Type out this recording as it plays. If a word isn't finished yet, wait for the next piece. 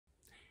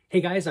Hey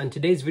guys, on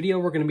today's video,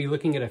 we're going to be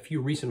looking at a few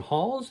recent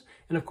hauls,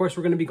 and of course,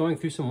 we're going to be going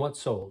through some what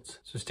solds.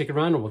 So stick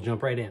around and we'll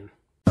jump right in.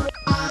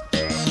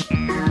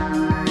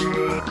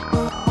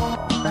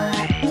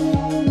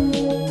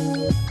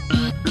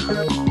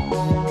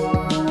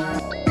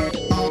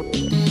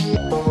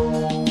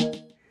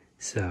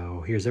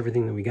 So here's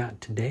everything that we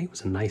got today. It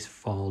was a nice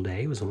fall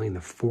day. It was only in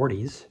the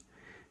 40s.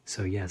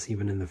 So yes,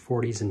 even in the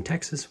 40s in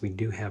Texas, we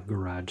do have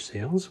garage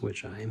sales,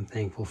 which I am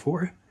thankful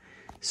for.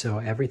 So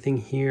everything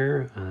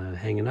here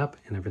hanging up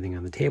and everything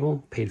on the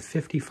table, paid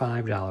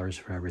 $55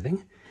 for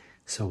everything.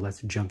 So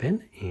let's jump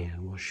in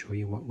and we'll show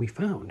you what we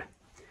found.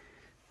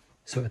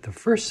 So at the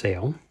first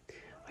sale,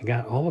 I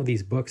got all of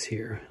these books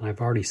here, and I've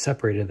already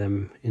separated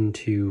them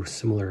into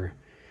similar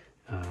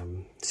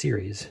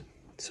series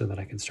so that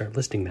I could start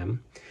listing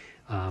them.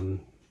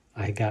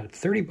 I got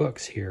 30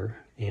 books here,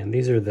 and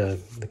these are the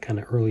kind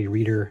of early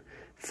reader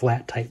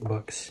flat type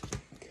books.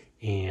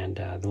 And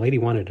the lady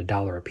wanted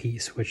 $1 a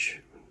piece, which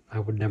I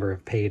would never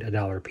have paid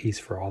 $1 a piece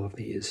for all of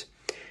these.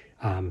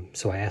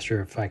 So I asked her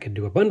if I could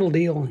do a bundle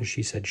deal, and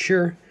she said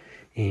sure.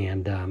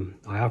 And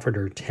I offered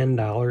her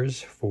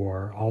 $10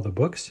 for all the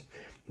books,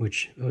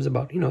 which was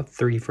about,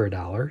 30 for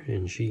 $1,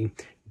 and she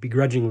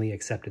begrudgingly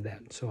accepted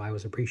that. So I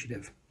was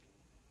appreciative.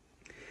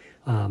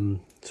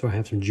 So I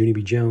have some Junie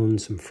B.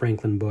 Jones, some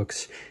Franklin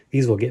books.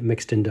 These will get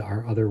mixed into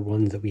our other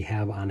ones that we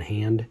have on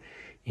hand,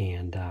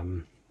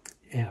 and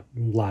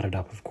lotted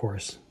up, of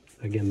course.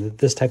 Again,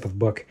 this type of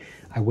book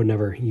I would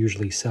never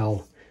usually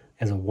sell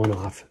as a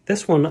one-off.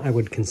 This one I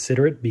would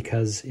consider it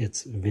because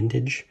it's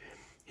vintage,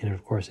 and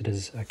of course it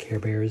is a Care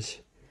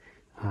Bears.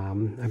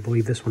 I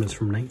believe this one is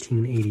from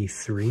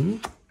 1983.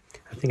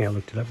 I think I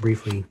looked it up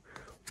briefly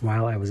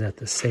while I was at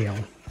the sale.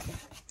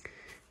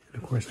 And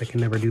of course I can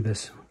never do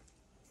this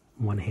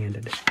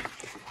one-handed.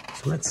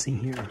 So let's see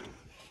here.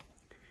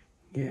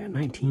 Yeah,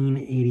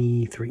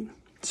 1983.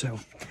 So,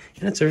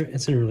 and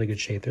it's in really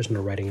good shape. There's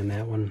no writing in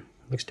that one.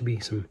 Looks to be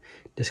some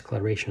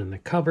discoloration in the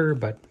cover,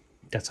 but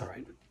that's all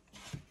right.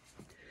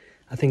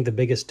 I think the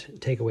biggest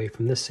takeaway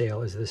from this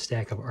sale is the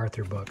stack of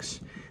Arthur books.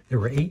 There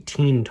were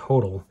 18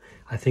 total.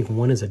 I think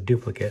one is a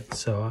duplicate,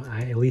 so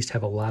I at least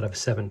have a lot of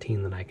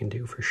 17 that I can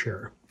do for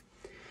sure.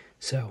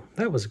 So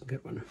that was a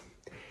good one.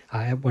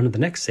 At one of the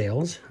next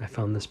sales, I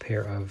found this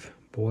pair of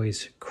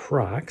boys'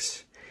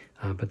 Crocs,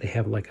 but they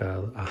have like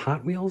a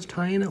Hot Wheels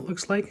tie-in, it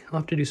looks like.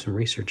 I'll have to do some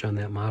research on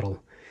that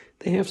model.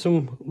 They have a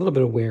little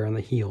bit of wear on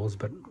the heels,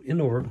 but in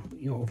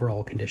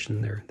overall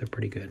condition, they're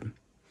pretty good.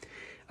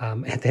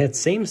 At that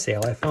same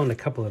sale, I found a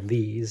couple of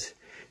these.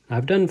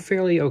 I've done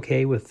fairly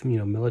okay with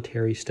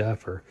military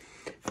stuff or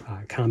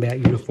combat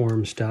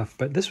uniform stuff,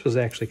 but this was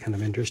actually kind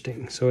of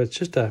interesting. So it's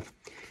just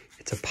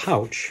it's a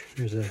pouch.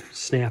 There's a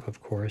snap,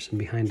 of course, and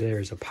behind there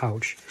is a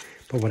pouch.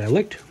 But when I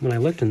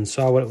looked and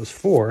saw what it was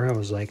for, I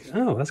was like,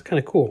 oh, that's kind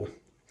of cool.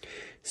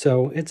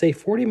 So it's a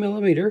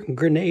 40mm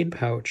grenade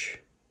pouch.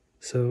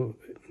 So,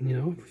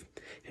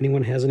 if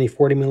anyone has any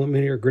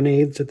 40mm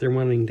grenades that they're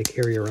wanting to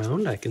carry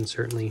around, I can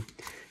certainly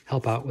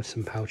help out with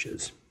some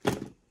pouches.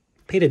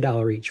 Paid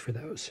 $1 each for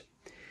those.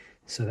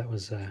 So that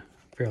was a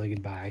fairly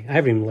good buy. I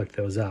haven't even looked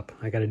those up.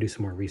 I got to do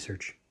some more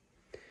research.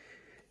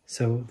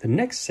 So the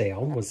next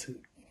sale was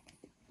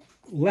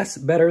less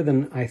better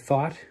than I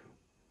thought,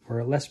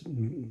 or less,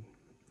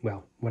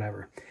 well,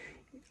 whatever.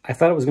 I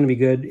thought it was going to be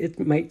good. It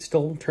might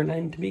still turn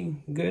out to be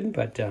good,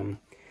 but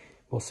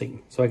we'll see.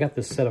 So I got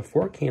this set of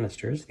 4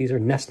 canisters. These are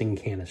nesting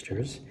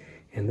canisters,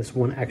 and this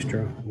one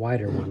extra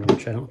wider one,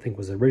 which I don't think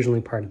was originally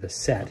part of the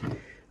set,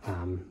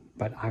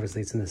 but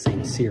obviously it's in the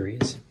same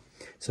series.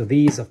 So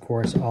these, of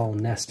course, all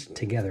nest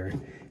together,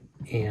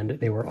 and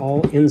they were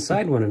all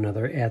inside one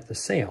another at the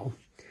sale.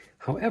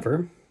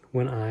 However,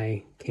 when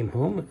I came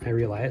home, I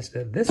realized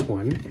that this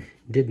one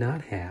did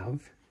not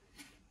have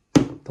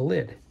the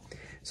lid.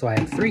 So I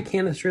have 3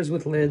 canisters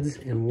with lids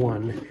and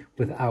 1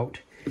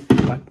 without.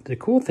 But the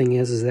cool thing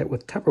is that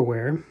with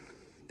Tupperware,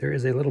 there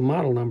is a little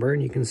model number,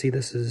 and you can see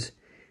this is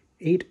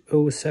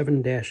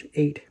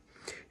 807-8.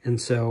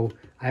 And so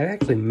I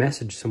actually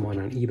messaged someone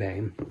on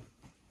eBay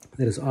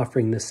that is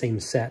offering this same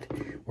set,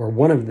 or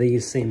one of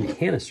these same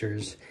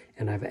canisters,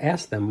 and I've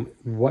asked them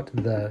what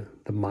the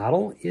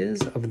model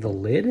is of the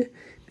lid,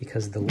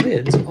 because the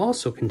lids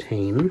also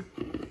contain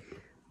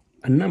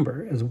a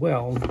number as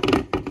well.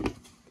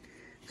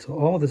 So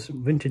all this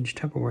vintage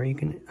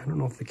Tupperware, I don't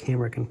know if the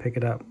camera can pick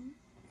it up.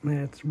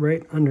 It's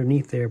right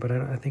underneath there, but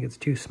I think it's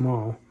too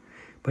small.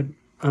 But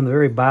on the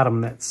very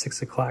bottom, that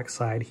 6 o'clock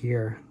side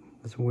here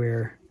is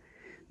where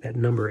that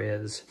number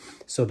is.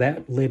 So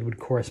that lid would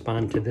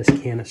correspond to this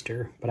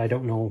canister, but I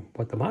don't know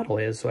what the model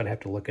is, so I'd have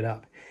to look it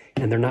up.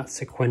 And they're not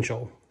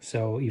sequential.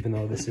 So even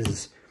though this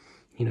is,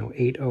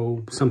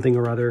 80 something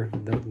or other,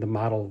 the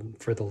model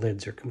for the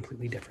lids are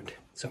completely different.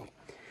 So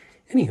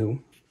anywho,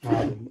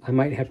 I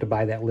might have to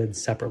buy that lid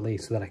separately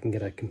so that I can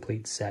get a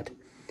complete set.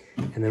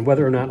 And then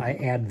whether or not I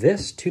add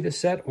this to the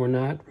set or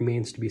not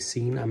remains to be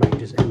seen. I might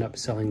just end up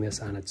selling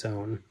this on its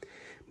own.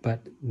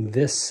 But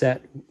this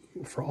set,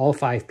 for all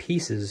 5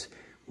 pieces,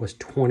 was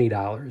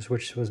 $20,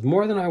 which was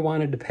more than I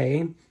wanted to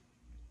pay.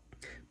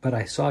 but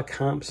I saw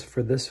comps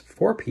for this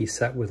 4-piece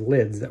set with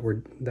lids that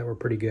were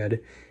pretty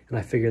good, and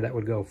I figured that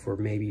would go for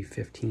maybe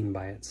 15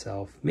 by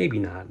itself. Maybe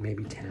not,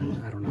 maybe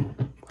 10, I don't know.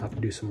 I'll have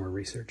to do some more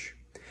research.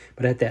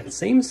 But at that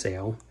same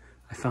sale,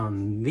 I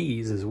found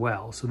these as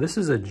well. So this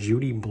is a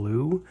Judy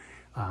blue,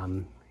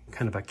 kind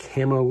of a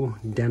camo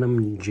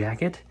denim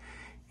jacket.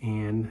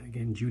 And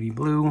again, Judy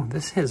blue.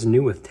 This is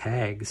new with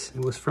tags.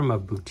 It was from a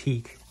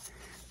boutique,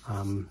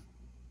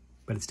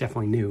 but it's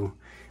definitely new.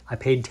 I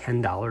paid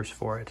 $10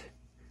 for it,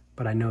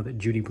 but I know that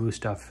Judy blue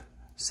stuff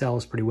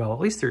sells pretty well. At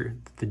least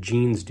the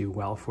jeans do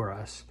well for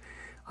us.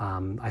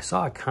 I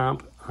saw a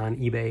comp on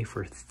eBay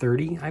for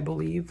 $30, I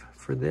believe,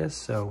 for this,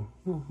 so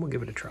we'll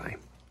give it a try.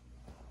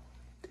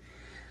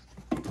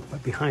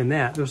 But behind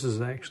that, this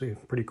is actually a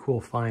pretty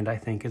cool find, I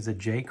think, is a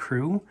J.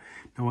 Crew.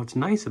 Now what's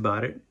nice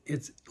about it,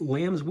 it's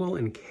lamb's wool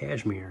and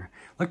cashmere.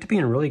 Looked to be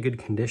in really good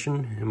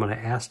condition, and when I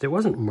asked, it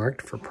wasn't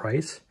marked for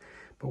price,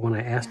 but when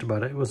I asked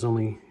about it, it was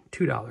only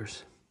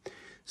 $2.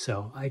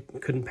 So I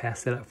couldn't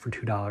pass that up for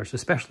 $2,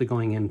 especially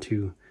going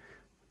into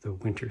the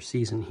winter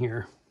season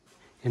here.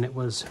 And it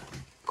was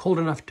cold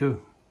enough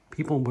to,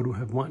 people would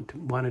have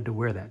wanted to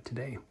wear that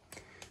today.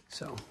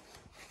 So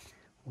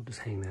we'll just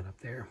hang that up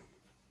there.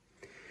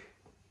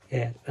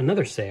 At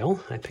another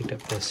sale, I picked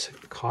up this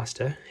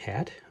Costa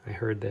hat. I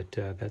heard that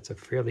that's a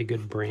fairly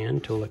good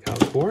brand to look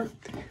out for.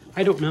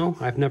 I don't know.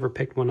 I've never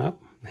picked one up.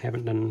 I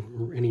haven't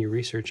done any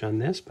research on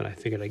this, but I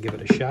figured I'd give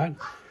it a shot.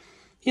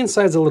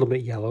 Inside's a little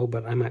bit yellow,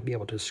 but I might be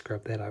able to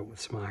scrub that out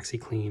with some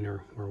OxyClean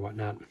or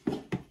whatnot.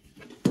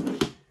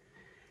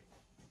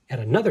 At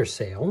another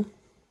sale,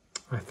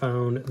 I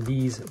found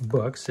these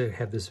books. They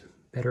have this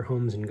Better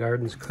Homes and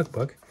Gardens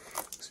cookbook.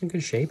 It's in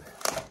good shape.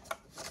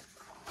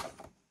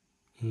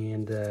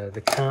 And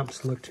the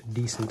comps looked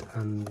decent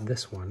on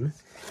this one,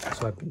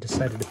 so I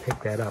decided to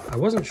pick that up. I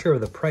wasn't sure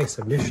of the price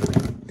initially.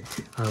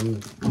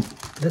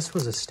 This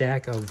was a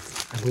stack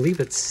of, I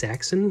believe it's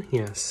Saxon.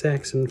 Yeah,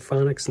 Saxon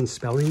phonics and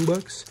spelling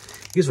books.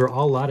 These were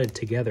all lotted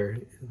together,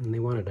 and they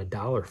wanted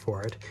 $1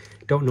 for it.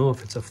 Don't know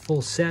if it's a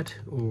full set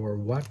or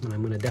what, but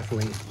I'm going to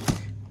definitely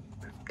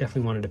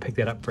wanted to pick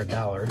that up for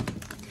 $1.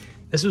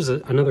 This was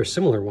another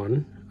similar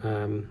one.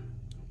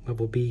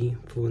 Level B,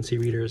 Fluency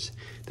Readers.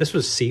 This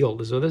was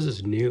sealed, so this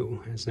is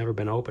new. It's never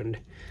been opened.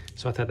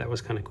 So I thought that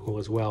was kind of cool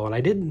as well. And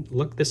I did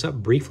look this up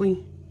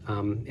briefly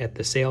at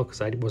the sale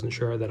because I wasn't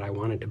sure that I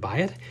wanted to buy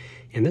it.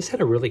 And this had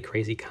a really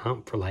crazy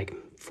comp for like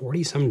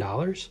 $40-some.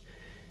 Don't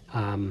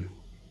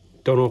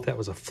know if that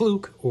was a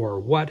fluke or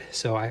what,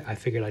 so I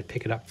figured I'd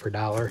pick it up for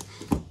 $1.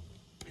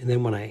 And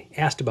then when I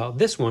asked about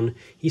this one,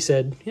 he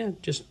said, yeah,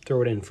 just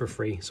throw it in for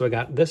free. So I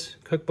got this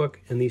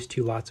cookbook and these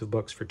 2 lots of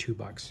books for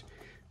 $2.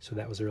 So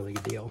that was a really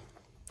good deal.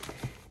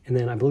 And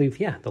then I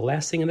believe, yeah, the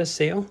last thing in this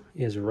sale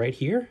is right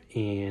here.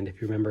 And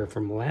if you remember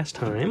from last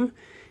time,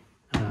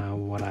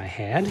 what I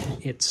had,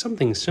 it's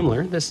something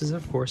similar. This is,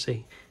 of course,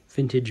 a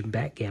vintage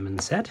backgammon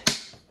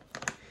set.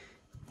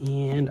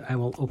 And I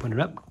will open it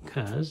up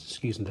because,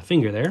 excuse the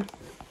finger there.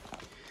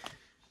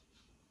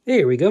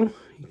 There we go.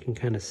 You can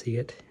kind of see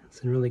it. It's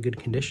in really good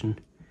condition.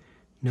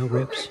 No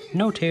rips,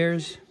 no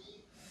tears.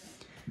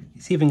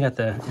 It's even got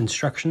the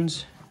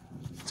instructions.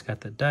 It's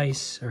got the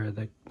dice, or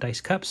the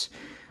dice cups.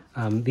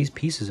 These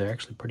pieces are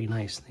actually pretty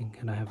nice. They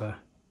kind of have a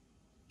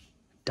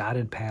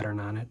dotted pattern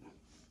on it.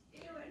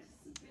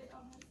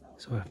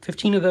 So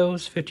 15 of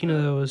those,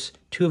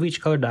 2 of each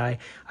color die.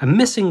 I'm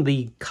missing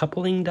the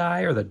coupling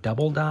die or the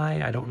double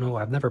die. I don't know.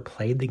 I've never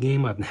played the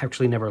game. I've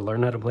actually never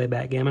learned how to play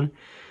backgammon.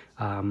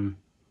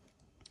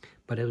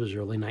 But it was a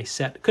really nice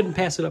set. Couldn't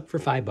pass it up for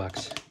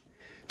 $5.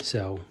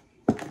 So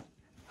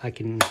I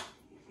can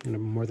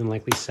more than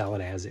likely sell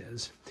it as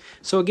is.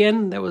 So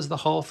again, that was the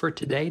haul for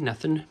today.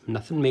 Nothing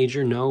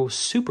major, no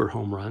super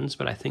home runs,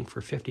 but I think for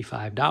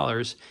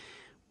 $55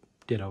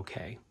 did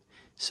okay.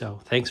 So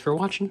thanks for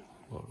watching.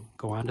 We'll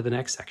go on to the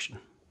next section.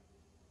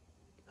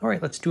 All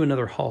right, let's do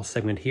another haul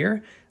segment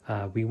here.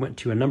 We went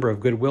to a number of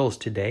Goodwills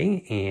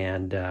today,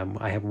 and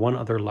I have one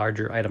other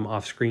larger item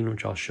off screen,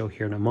 which I'll show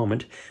here in a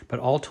moment. But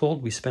all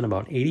told, we spent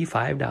about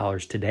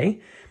 $85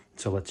 today.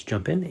 So let's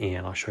jump in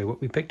and I'll show you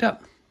what we picked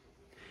up.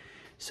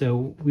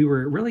 So we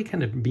were really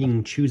kind of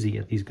being choosy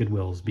at these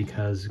Goodwills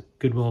because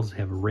Goodwills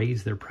have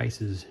raised their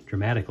prices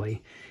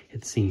dramatically,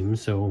 it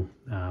seems. So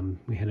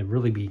we had to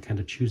really be kind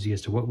of choosy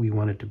as to what we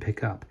wanted to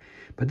pick up.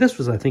 But this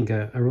was, I think,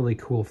 a really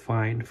cool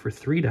find. For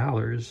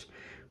 $3,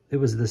 it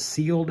was the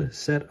sealed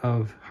set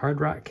of Hard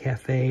Rock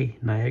Cafe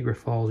Niagara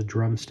Falls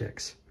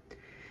drumsticks.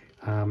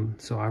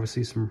 So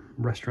obviously some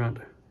restaurant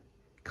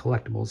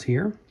collectibles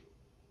here.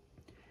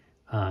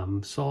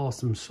 Saw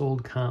some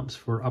sold comps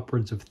for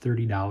upwards of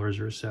 $30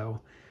 or so,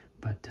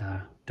 but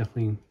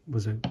definitely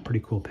was a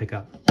pretty cool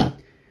pickup.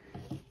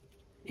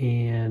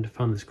 And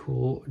found this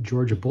cool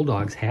Georgia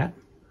Bulldogs hat,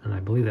 and I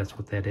believe that's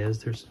what that is.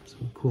 There's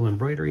some cool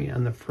embroidery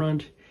on the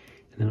front,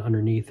 and then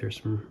underneath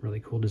there's some really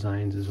cool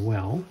designs as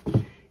well.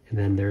 And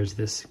then there's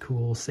this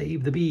cool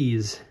Save the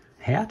Bees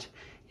hat,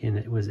 and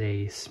it was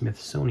a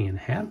Smithsonian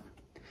hat.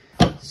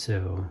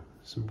 So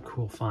some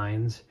cool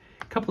finds.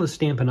 A couple of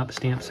Stampin' Up!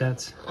 Stamp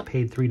sets.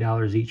 Paid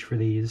 $3 each for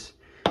these.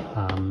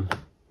 A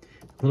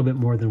little bit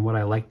more than what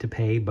I like to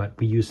pay, but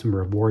we used some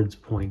rewards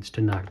points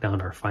to knock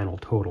down our final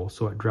total,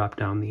 so it dropped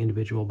down the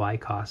individual buy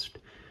cost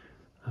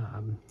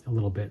a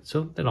little bit,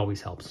 so that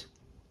always helps.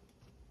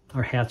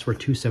 Our hats were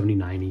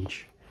 $2.79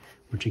 each,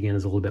 which again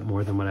is a little bit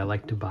more than what I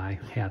like to buy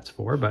hats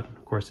for, but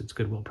of course it's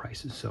Goodwill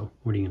prices, so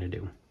what are you going to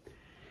do?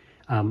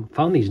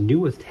 Found these new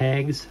with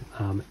tags,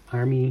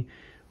 Army,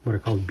 what are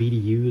called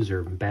BDUs,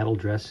 or battle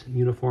dress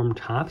uniform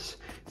tops.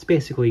 It's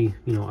basically,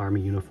 you know,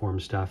 Army uniform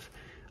stuff.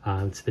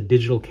 It's the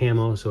digital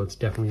camo, so it's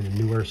definitely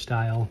the newer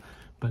style,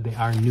 but they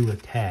are new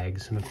with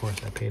tags, and of course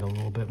I paid a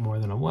little bit more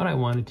than what I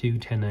wanted to,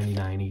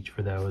 $10.99 each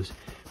for those,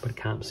 but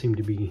comps seem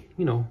to be,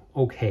 you know,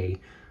 okay.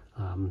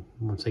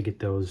 Once I get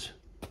those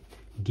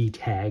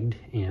de-tagged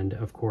and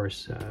of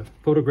course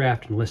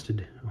photographed and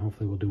listed,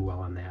 hopefully we'll do well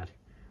on that.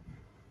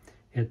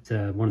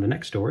 At one of the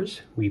next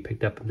stores, we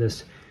picked up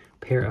this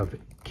pair of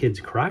kids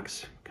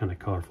Crocs, kind of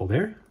colorful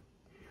there.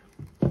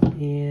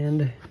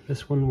 And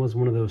this one was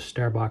one of those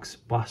Starbucks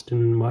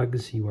Boston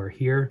mugs. You are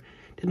here.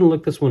 Didn't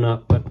look this one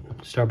up, but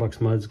Starbucks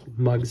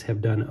mugs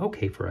have done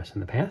okay for us in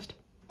the past.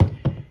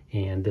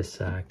 And this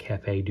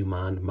Cafe du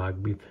Monde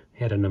mug, we've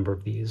had a number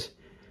of these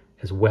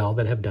as well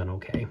that have done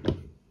okay.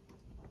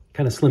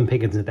 Kind of slim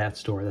pickings at that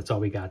store. That's all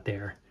we got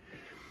there.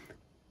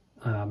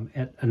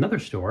 At another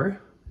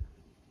store,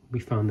 we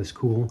found this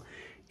cool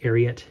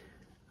Ariat.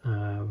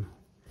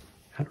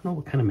 I don't know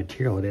what kind of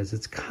material it is.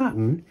 It's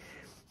cotton,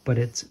 but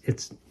it's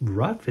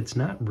rough. It's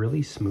not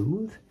really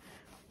smooth,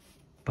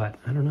 but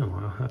I don't know.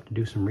 I'll have to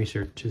do some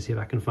research to see if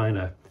I can find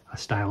a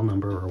style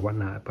number or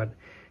whatnot, but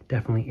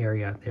definitely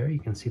Ariat there. You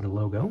can see the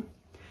logo.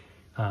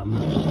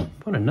 Found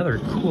another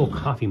cool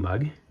coffee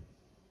mug.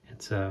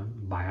 It's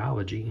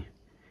biology.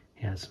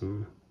 It has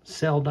some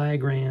cell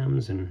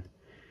diagrams and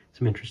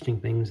some interesting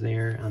things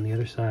there. On the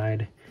other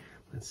side,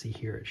 let's see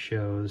here, it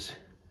shows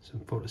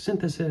some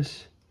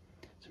photosynthesis,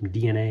 some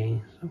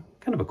DNA, so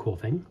kind of a cool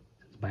thing.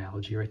 It's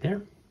biology right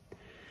there.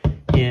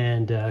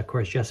 And of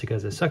course,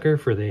 Jessica's a sucker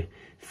for the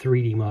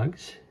 3D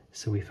mugs,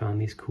 so we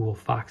found these cool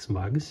Fox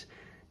mugs.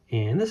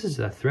 And this is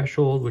a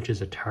Threshold, which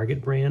is a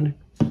Target brand,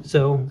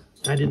 so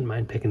I didn't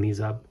mind picking these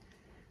up.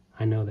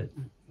 I know that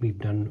we've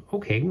done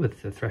okay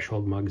with the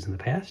Threshold mugs in the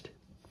past,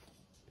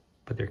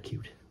 but they're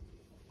cute.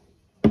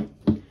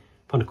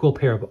 Found a cool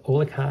pair of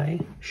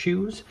Olakai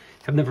shoes.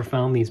 I've never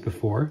found these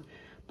before,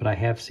 but I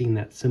have seen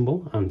that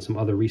symbol on some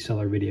other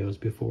reseller videos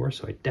before,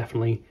 so I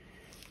definitely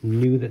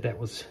knew that that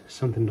was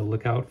something to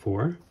look out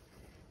for.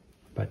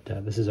 But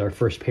this is our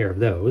first pair of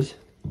those.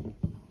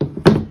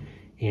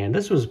 And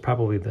this was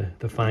probably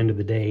the find of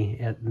the day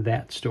at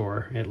that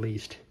store, at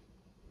least.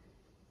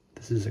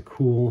 This is a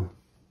cool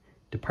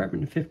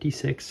Department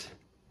 56.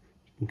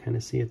 You can kind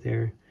of see it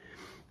there.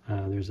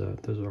 There's a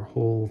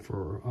hole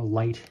for a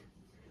light,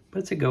 but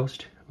it's a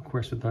ghost, of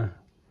course, with a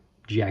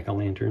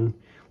jack-o'-lantern.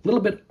 A little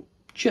bit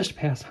just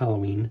past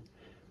Halloween.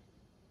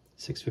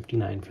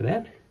 $6.59 for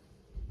that.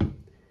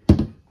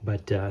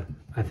 But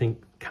I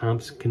think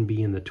comps can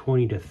be in the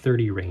 20 to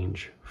 30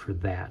 range for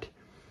that.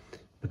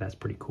 But that's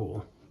pretty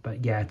cool.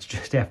 But yeah, it's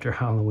just after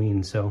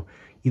Halloween, so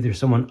either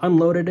someone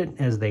unloaded it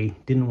as they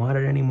didn't want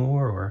it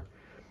anymore, or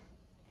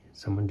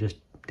someone just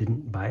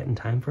didn't buy it in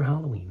time for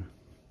Halloween.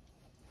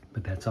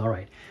 But that's all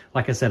right.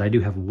 Like I said, I do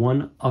have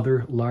one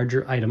other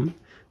larger item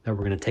that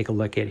we're going to take a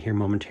look at here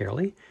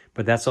momentarily,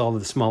 but that's all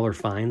the smaller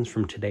finds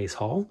from today's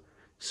haul.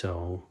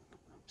 So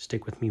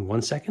stick with me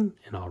 1 second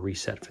and I'll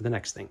reset for the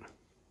next thing.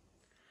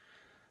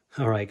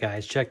 All right,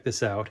 guys, check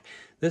this out.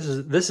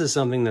 This is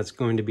something that's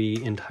going to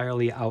be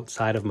entirely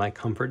outside of my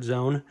comfort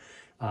zone.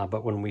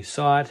 But when we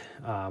saw it,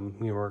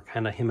 we were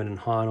kind of hemming and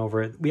hawing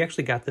over it. We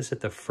actually got this at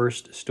the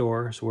first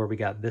store, so where we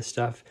got this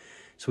stuff.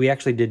 So we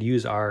actually did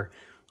use our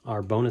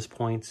bonus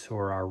points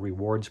or our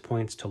rewards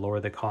points to lower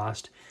the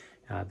cost.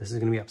 This is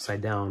going to be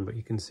upside down, but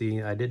you can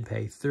see I did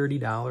pay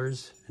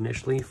 $30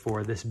 initially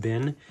for this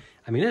bin.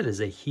 I mean, it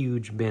is a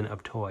huge bin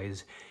of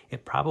toys.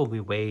 It probably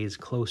weighs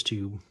close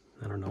to,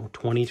 I don't know,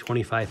 20,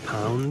 25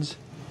 pounds.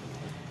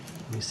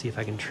 Let me see if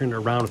I can turn it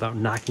around without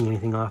knocking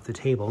anything off the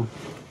table.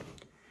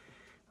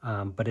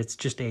 But it's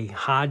just a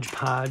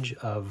hodgepodge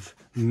of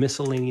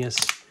miscellaneous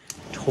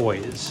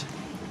toys.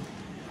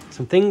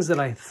 Some things that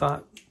I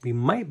thought we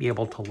might be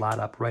able to lot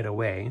up right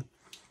away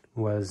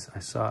was I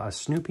saw a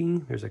Snoopy.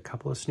 There's a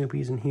couple of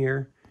Snoopies in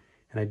here.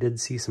 And I did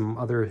see some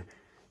other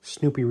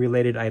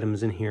Snoopy-related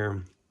items in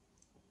here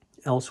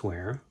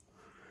elsewhere.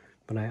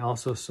 But I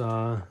also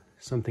saw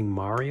something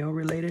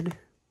Mario-related.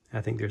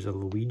 I think there's a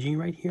Luigi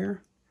right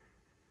here.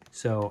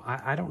 So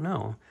I don't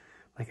know.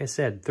 Like I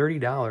said,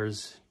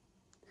 $30.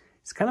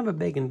 It's kind of a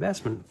big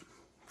investment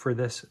for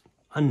this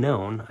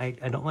unknown. I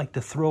don't like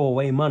to throw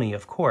away money,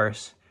 of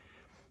course,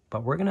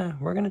 but we're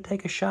gonna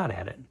take a shot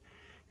at it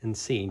and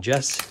see.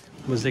 Jess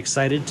was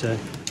excited to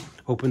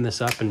open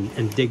this up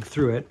and dig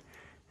through it.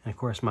 And of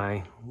course,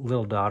 my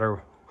little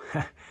daughter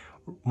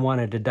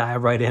wanted to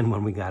dive right in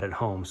when we got it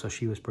home, so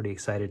she was pretty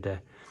excited to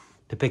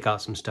pick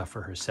out some stuff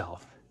for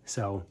herself.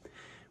 So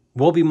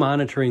we'll be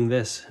monitoring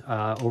this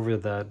over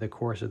the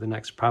course of the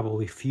next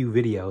probably few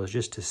videos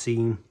just to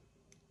see.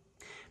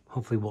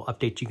 Hopefully we'll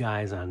update you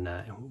guys on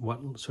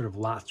what sort of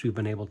lots we've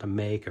been able to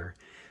make, or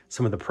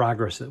some of the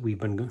progress that we've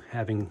been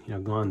having,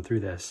 gone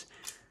through this.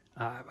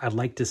 I'd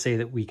like to say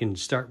that we can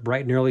start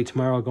bright and early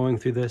tomorrow going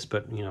through this,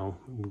 but,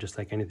 just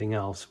like anything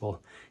else,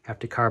 we'll have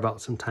to carve out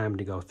some time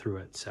to go through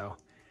it. So,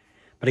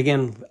 but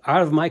again,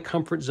 out of my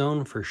comfort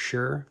zone for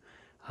sure,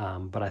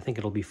 but I think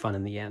it'll be fun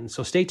in the end.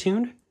 So stay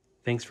tuned.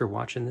 Thanks for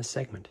watching this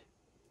segment.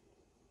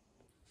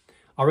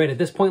 All right, at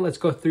this point, let's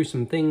go through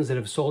some things that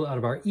have sold out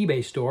of our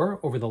eBay store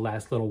over the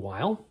last little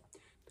while.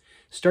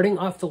 Starting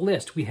off the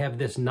list, we have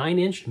this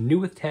 9-inch new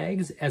with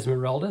tags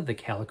Esmeralda, the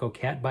Calico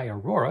Cat by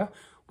Aurora,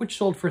 which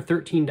sold for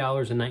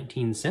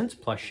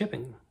 $13.19 plus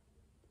shipping.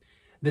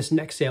 This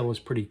next sale was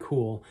pretty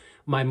cool.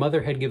 My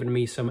mother had given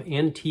me some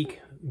antique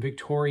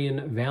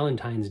Victorian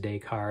Valentine's Day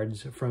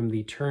cards from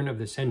the turn of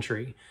the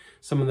century.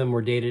 Some of them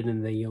were dated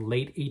in the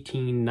late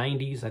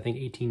 1890s, I think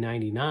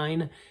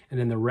 1899, and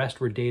then the rest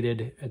were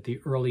dated at the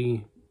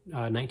early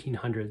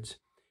 1900s.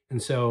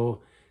 And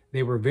so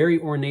they were very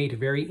ornate,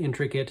 very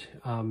intricate,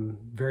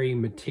 very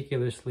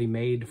meticulously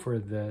made for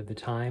the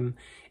time.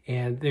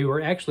 And they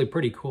were actually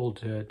pretty cool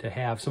to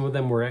have.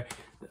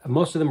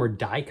 Most of them were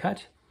die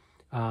cut.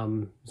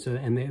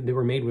 They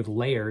were made with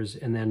layers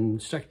and then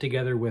stuck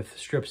together with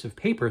strips of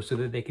paper so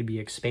that they could be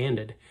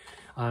expanded.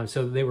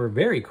 So they were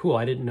very cool.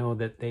 I didn't know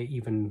that they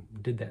even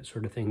did that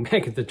sort of thing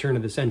back at the turn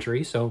of the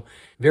century. So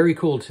very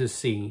cool to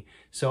see.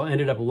 So I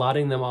ended up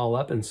lotting them all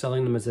up and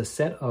selling them as a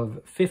set of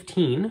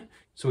 15.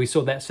 So we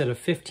sold that set of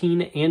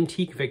 15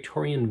 antique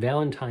Victorian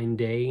Valentine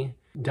Day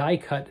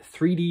die-cut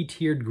 3D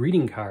tiered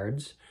greeting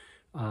cards.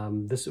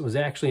 This was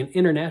actually an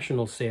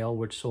international sale,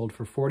 which sold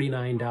for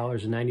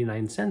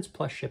 $49.99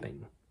 plus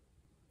shipping.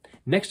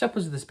 Next up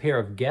was this pair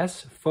of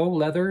Guess faux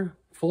leather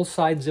full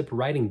side zip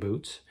riding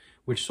boots,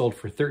 which sold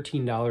for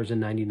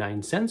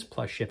 $13.99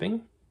 plus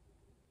shipping.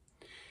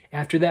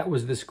 After that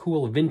was this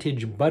cool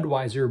vintage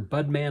Budweiser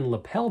Budman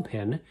lapel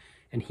pin,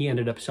 and he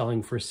ended up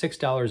selling for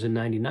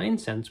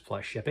 $6.99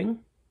 plus shipping.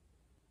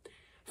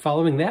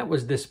 Following that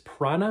was this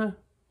Prana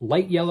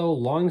light yellow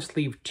long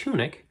sleeve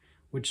tunic,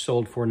 which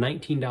sold for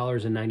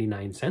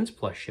 $19.99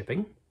 plus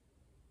shipping.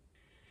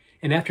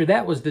 And after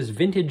that was this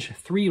vintage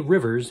Three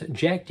Rivers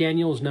Jack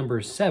Daniel's No.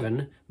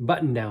 7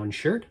 button-down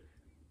shirt,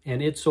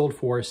 and it sold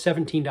for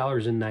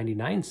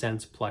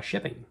 $17.99 plus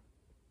shipping.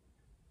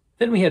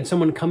 Then we had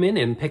someone come in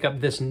and pick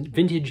up this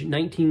vintage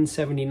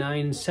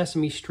 1979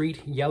 Sesame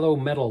Street yellow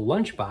metal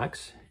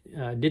lunchbox.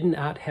 Did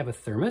not have a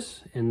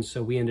thermos, and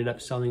so we ended up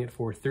selling it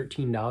for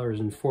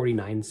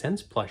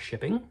 $13.49 plus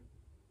shipping.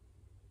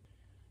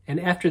 And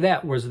after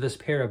that was this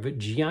pair of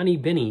Gianni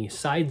Bini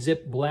side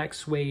zip black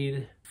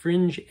suede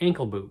fringe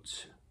ankle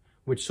boots,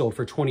 which sold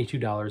for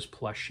 $22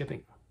 plus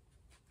shipping.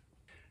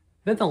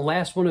 Then the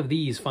last one of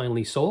these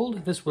finally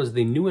sold. This was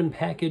the new in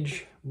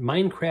package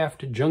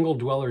Minecraft Jungle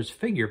Dwellers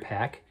figure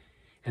pack,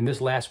 and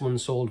this last one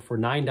sold for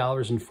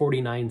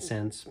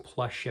 $9.49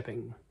 plus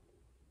shipping.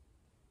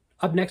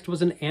 Up next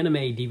was an anime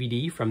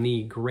DVD from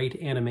the Great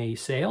Anime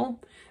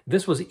Sale.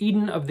 This was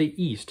Eden of the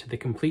East, the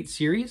complete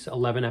series,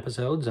 11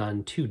 episodes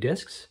on 2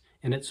 discs,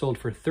 and it sold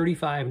for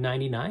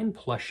 $35.99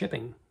 plus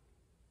shipping.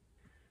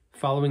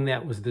 Following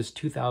that was this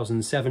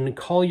 2007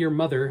 Call Your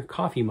Mother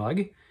coffee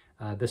mug.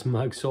 This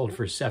mug sold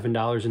for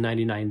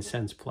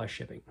 $7.99 plus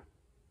shipping.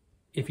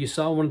 If you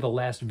saw one of the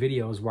last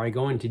videos where I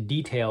go into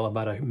detail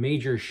about a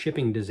major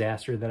shipping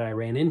disaster that I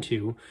ran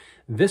into,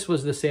 this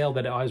was the sale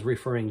that I was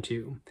referring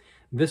to.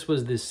 This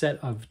was the set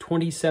of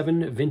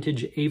 27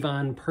 vintage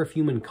Avon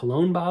perfume and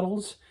cologne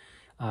bottles.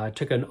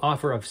 Took an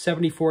offer of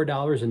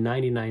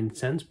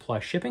 $74.99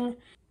 plus shipping.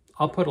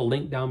 I'll put a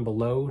link down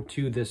below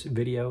to this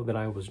video that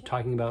I was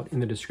talking about in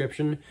the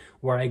description,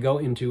 where I go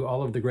into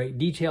all of the great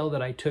detail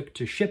that I took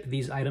to ship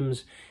these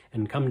items,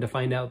 and come to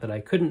find out that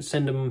I couldn't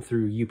send them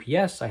through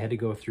UPS. I had to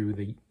go through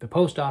the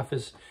post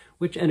office,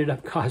 which ended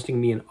up costing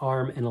me an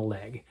arm and a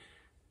leg.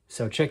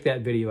 So check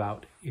that video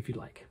out if you'd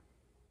like.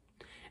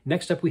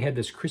 Next up, we had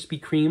this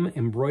Krispy Kreme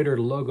embroidered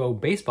logo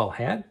baseball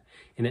hat,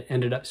 and it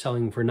ended up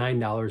selling for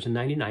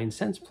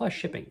 $9.99 plus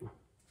shipping.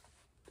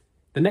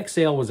 The next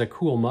sale was a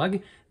cool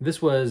mug.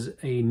 This was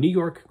a New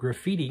York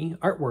graffiti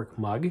artwork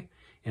mug,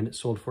 and it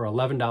sold for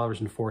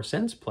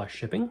 $11.04 plus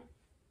shipping.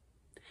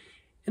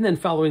 And then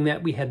following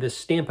that, we had this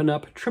Stampin'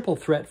 Up! Triple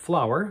Threat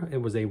flower.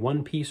 It was a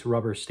one-piece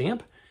rubber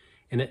stamp,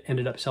 and it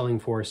ended up selling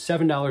for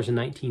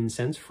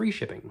 $7.19 free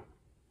shipping.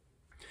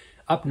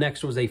 Up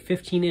next was a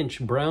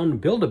 15-inch brown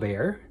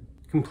Build-A-Bear,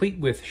 complete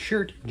with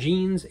shirt,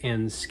 jeans,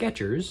 and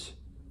Skechers,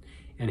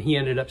 and he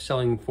ended up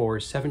selling for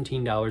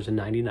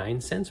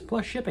 $17.99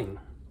 plus shipping.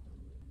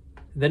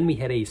 Then we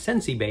had a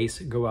Scentsy base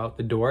go out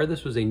the door.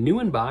 This was a new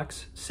in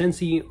box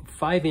Scentsy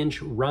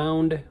 5-inch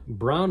round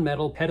brown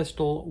metal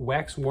pedestal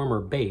wax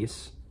warmer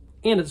base,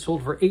 and it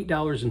sold for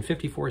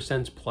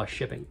 $8.54 plus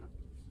shipping.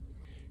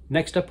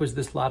 Next up was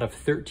this lot of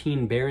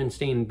 13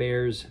 Berenstain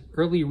Bears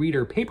early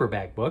reader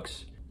paperback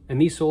books,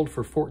 and these sold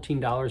for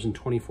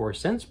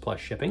 $14.24 plus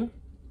shipping.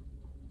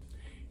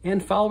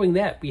 And following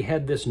that, we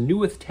had this new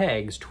with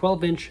tags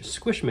 12-inch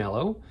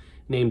Squishmallow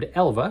named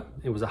Elva.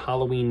 It was a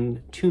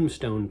Halloween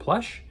tombstone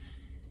plush,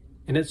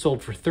 and it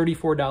sold for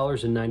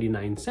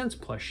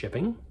 $34.99 plus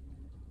shipping.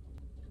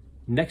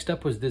 Next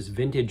up was this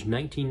vintage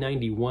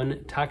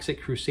 1991 Toxic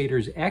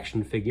Crusaders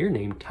action figure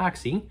named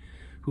Toxie,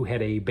 who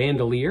had a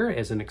bandolier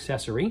as an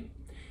accessory,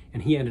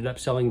 and he ended up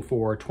selling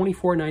for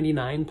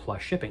 $24.99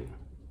 plus shipping.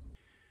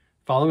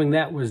 Following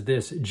that was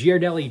this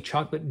Ghirardelli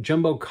chocolate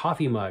jumbo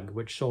coffee mug,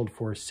 which sold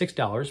for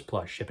 $6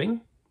 plus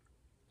shipping.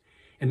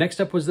 And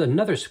next up was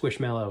another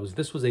Squishmallows.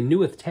 This was a new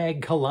with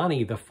tag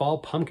Kalani, the fall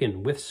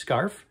pumpkin with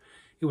scarf.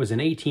 It was an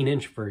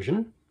 18-inch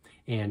version,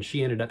 and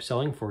she ended up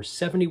selling for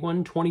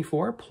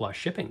 $71.24 plus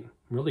shipping.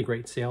 Really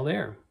great sale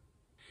there.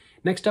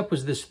 Next up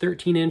was this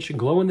 13-inch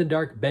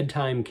glow-in-the-dark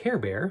bedtime Care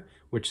Bear,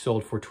 which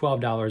sold for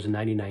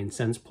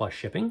 $12.99 plus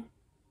shipping.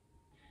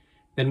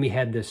 Then we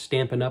had this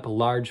Stampin' Up!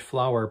 Large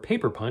Flower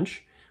Paper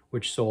Punch,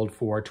 which sold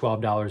for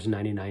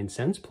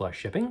 $12.99 plus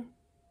shipping.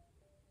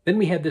 Then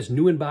we had this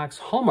new in-box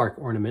Hallmark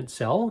ornament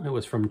sell. It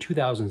was from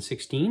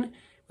 2016. It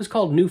was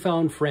called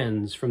Newfound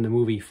Friends from the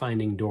movie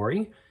Finding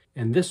Dory,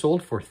 and this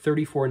sold for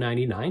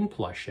 $34.99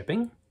 plus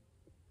shipping.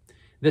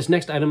 This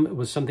next item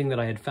was something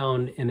that I had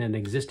found in an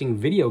existing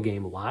video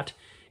game lot.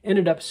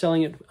 Ended up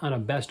selling it on a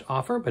best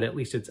offer, but at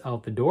least it's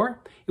out the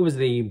door. It was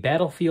the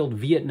Battlefield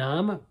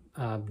Vietnam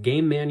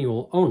game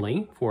manual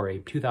only for a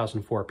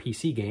 2004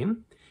 PC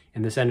game,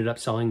 and this ended up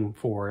selling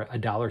for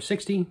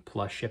 $1.60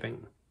 plus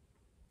shipping.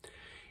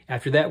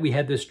 After that, we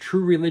had this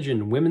True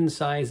Religion women's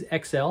size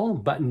XL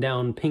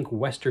button-down pink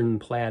western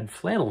plaid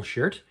flannel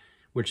shirt,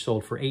 which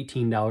sold for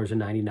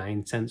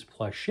 $18.99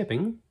 plus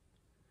shipping.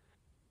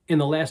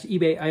 And the last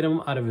eBay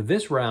item out of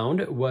this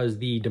round was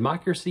the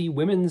Democracy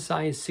women's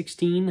size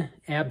 16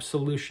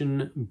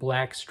 Absolution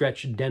black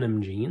stretch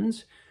denim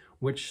jeans,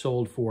 which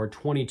sold for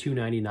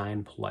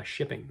 $22.99 plus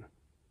shipping.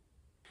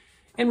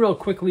 And real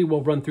quickly,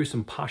 we'll run through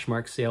some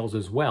Poshmark sales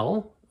as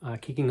well.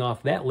 Kicking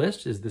off that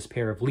list is this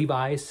pair of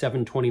Levi's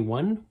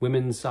 721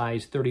 women's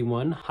size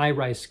 31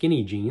 high-rise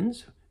skinny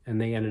jeans, and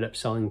they ended up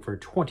selling for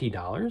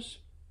 $20.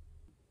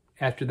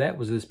 After that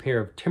was this pair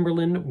of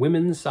Timberland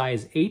women's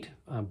size 8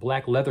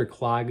 black leather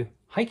clog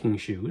hiking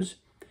shoes,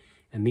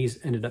 and these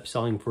ended up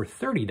selling for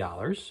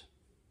 $30.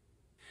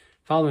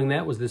 Following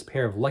that was this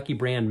pair of Lucky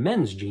Brand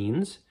men's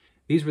jeans.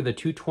 These were the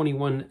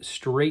 221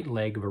 straight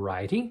leg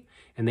variety,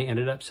 and they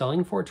ended up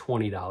selling for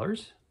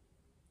 $20.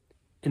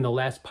 And the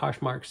last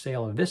Poshmark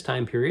sale of this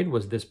time period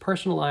was this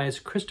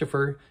personalized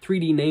Christopher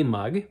 3D name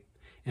mug,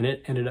 and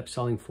it ended up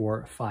selling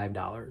for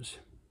 $5.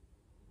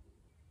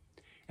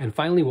 And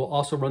finally, we'll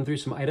also run through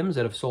some items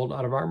that have sold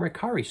out of our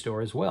Mercari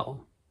store as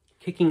well.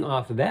 Kicking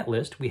off that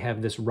list, we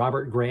have this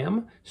Robert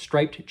Graham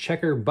striped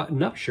checker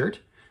button-up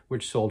shirt,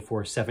 which sold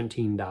for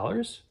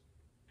 $17.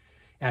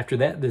 After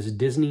that, this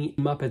Disney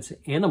Muppets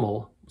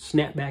Animal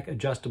snapback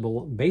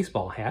adjustable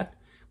baseball hat,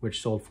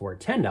 which sold for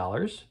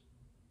 $10.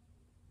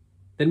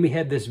 Then we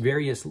had this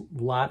various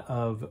lot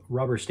of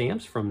rubber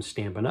stamps from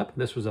Stampin' Up!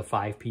 This was a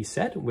 5-piece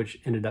set, which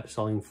ended up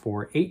selling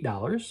for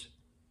 $8.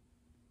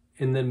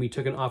 And then we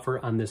took an offer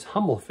on this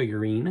Hummel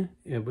figurine.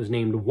 It was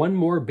named One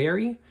More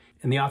Berry,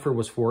 and the offer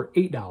was for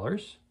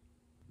 $8.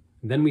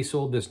 Then we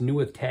sold this new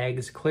with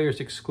tags Claire's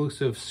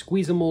exclusive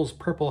Squeezamals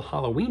purple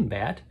Halloween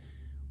bat,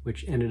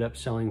 which ended up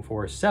selling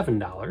for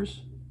 $7.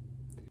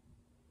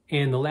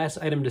 And the last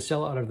item to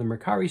sell out of the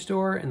Mercari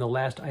store and the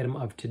last item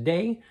of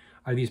today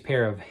are these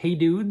pair of Hey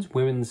Dudes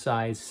women's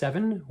size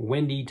 7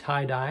 Wendy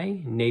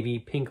tie-dye navy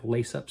pink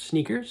lace-up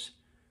sneakers,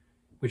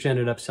 which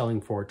ended up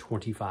selling for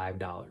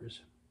 $25.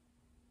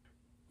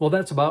 Well,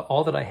 that's about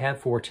all that I have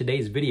for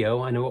today's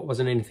video. I know it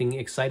wasn't anything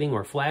exciting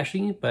or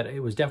flashy, but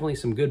it was definitely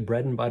some good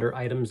bread and butter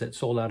items that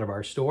sold out of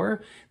our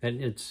store. That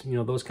it's, you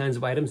know, those kinds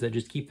of items that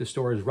just keep the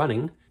stores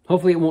running.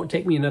 Hopefully it won't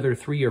take me another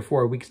 3 or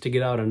 4 weeks to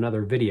get out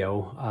another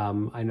video.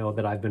 I know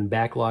that I've been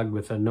backlogged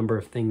with a number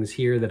of things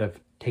here that have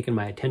taken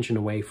my attention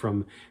away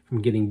from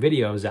getting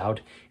videos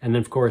out. And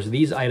then of course,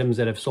 these items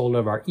that have sold out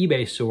of our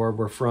eBay store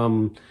were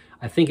from,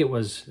 I think it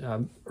was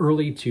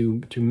early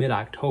to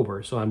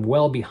mid-October, so I'm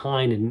well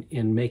behind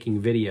in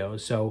making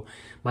videos. So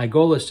my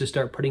goal is to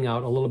start putting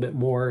out a little bit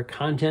more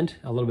content,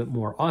 a little bit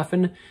more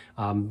often.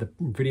 The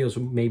videos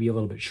may be a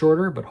little bit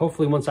shorter, but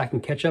hopefully once I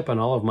can catch up on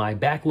all of my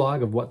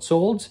backlog of what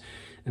sold,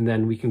 and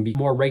then we can be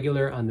more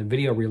regular on the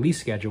video release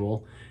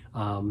schedule.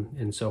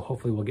 And so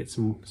hopefully we'll get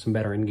some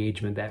better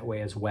engagement that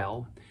way as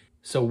well.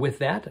 So with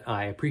that,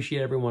 I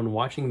appreciate everyone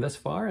watching thus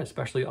far,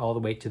 especially all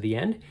the way to the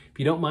end. If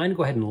you don't mind,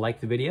 go ahead and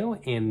like the video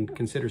and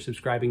consider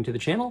subscribing to the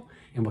channel,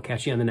 and we'll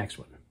catch you on the next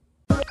one.